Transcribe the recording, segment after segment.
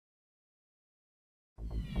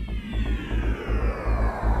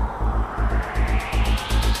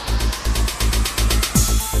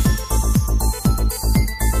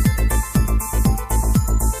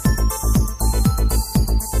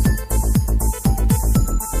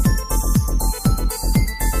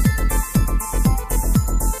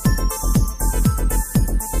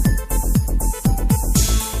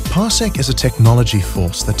Parsec is a technology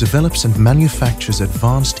force that develops and manufactures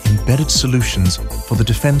advanced embedded solutions for the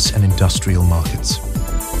defense and industrial markets.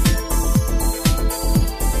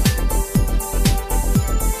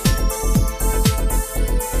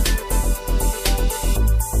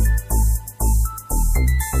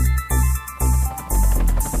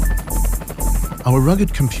 Our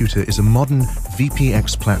rugged computer is a modern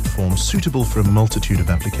VPX platform suitable for a multitude of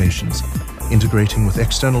applications, integrating with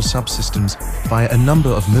external subsystems via a number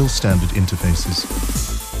of mill-standard interfaces.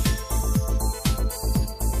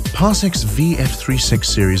 Parsec's VF36X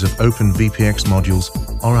series of OpenVPX modules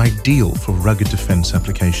are ideal for rugged defense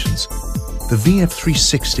applications. The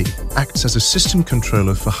VF360 acts as a system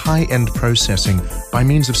controller for high-end processing by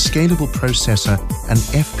means of scalable processor and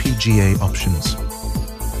FPGA options.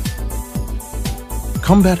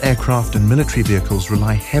 Combat aircraft and military vehicles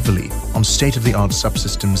rely heavily on state-of-the-art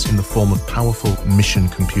subsystems in the form of powerful mission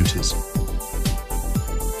computers.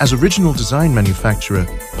 As original design manufacturer,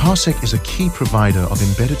 Parsec is a key provider of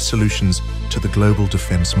embedded solutions to the global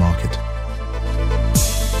defense market.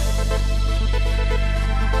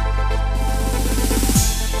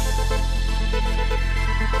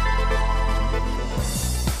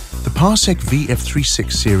 The Parsec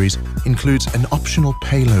VF36 series includes an optional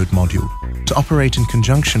payload module to operate in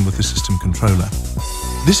conjunction with the system controller.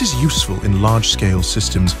 This is useful in large-scale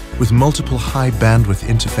systems with multiple high-bandwidth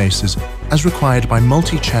interfaces as required by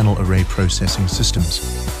multi-channel array processing systems.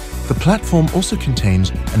 The platform also contains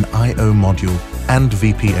an I/O module and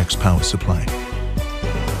VPX power supply.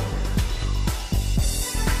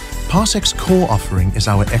 Parsec's core offering is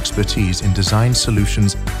our expertise in design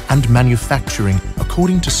solutions and manufacturing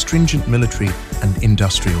according to stringent military and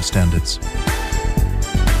industrial standards.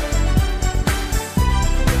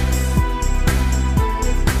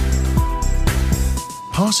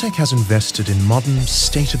 Parsec has invested in modern,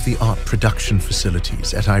 state-of-the-art production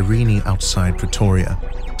facilities at Irene outside Pretoria,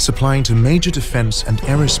 supplying to major defense and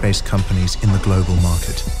aerospace companies in the global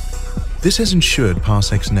market. This has ensured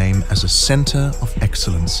Parsec's name as a center of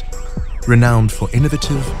excellence, renowned for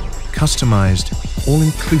innovative, customized,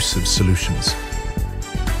 all-inclusive solutions.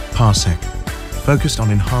 Parsec, focused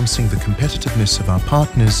on enhancing the competitiveness of our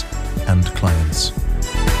partners and clients.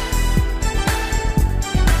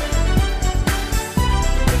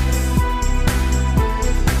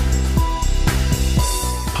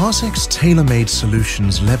 Parsec's tailor-made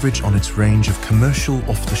solutions leverage on its range of commercial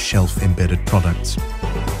off-the-shelf embedded products.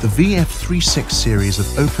 The VF36 series of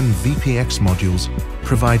OpenVPX modules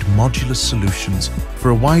provide modular solutions for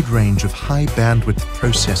a wide range of high-bandwidth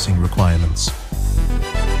processing requirements.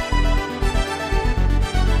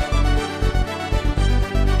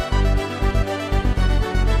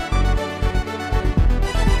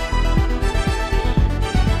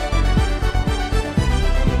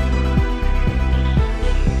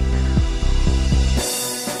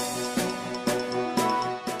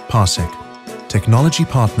 Parsec, technology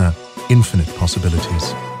partner, infinite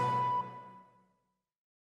possibilities.